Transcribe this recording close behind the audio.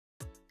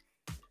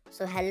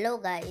So hello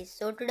guys.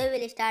 So today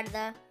we'll start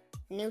the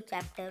new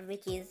chapter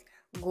which is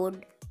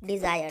good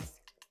desires.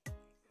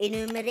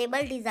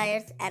 Innumerable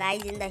desires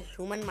arise in the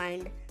human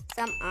mind.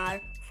 Some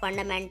are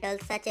fundamental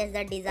such as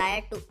the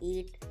desire to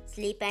eat,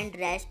 sleep and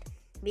rest,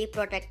 be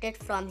protected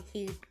from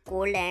heat,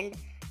 cold and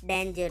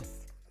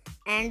dangers,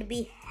 and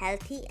be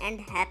healthy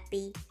and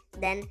happy.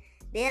 Then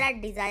there are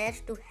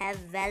desires to have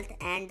wealth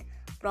and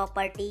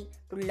property,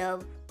 to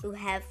love, to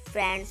have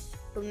friends,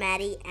 to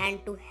marry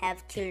and to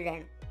have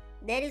children.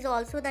 There is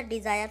also the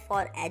desire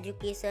for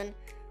education,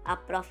 a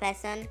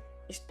profession,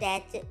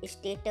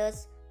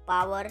 status,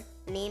 power,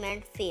 name,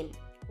 and fame.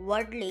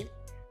 Worldly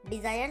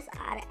desires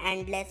are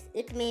endless.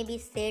 It may be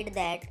said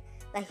that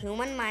the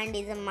human mind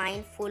is a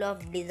mind full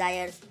of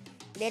desires.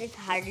 There is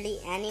hardly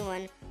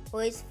anyone who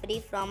is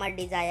free from a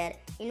desire.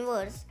 In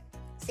verse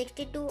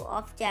 62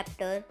 of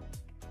chapter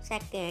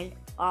 2nd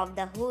of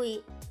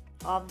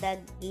the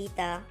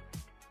Gita,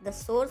 the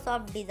source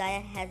of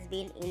desire has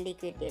been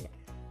indicated.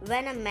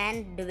 When a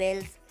man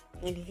dwells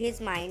in his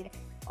mind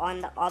on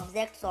the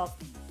objects of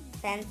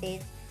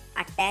senses,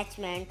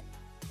 attachment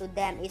to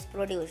them is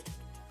produced.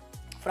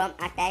 From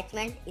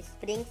attachment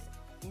springs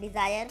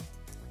desire,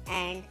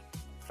 and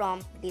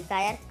from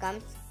desire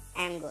comes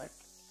anger.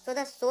 So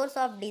the source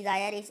of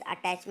desire is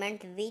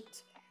attachment,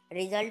 which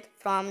result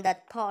from the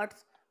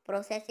thoughts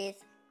processes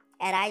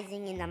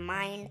arising in the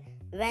mind.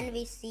 When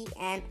we see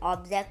an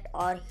object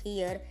or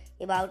hear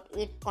about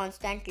it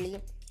constantly,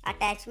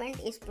 attachment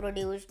is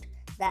produced.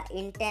 The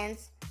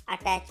intense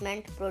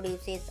attachment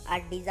produces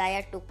a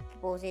desire to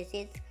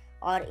possess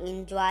or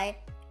enjoy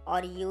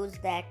or use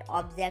that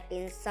object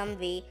in some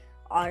way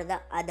or the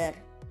other.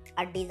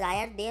 A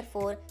desire,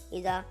 therefore,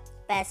 is a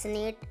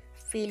passionate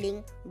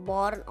feeling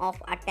born of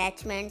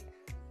attachment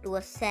to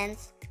a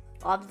sense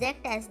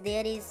object, as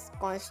there is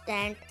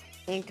constant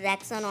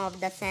interaction of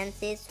the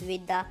senses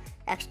with the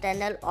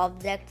external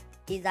object.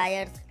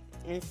 Desires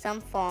in some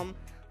form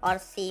or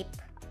shape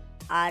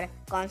are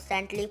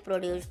constantly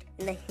produced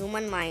in the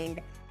human mind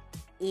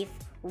if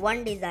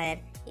one desire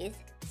is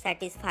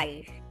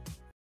satisfied.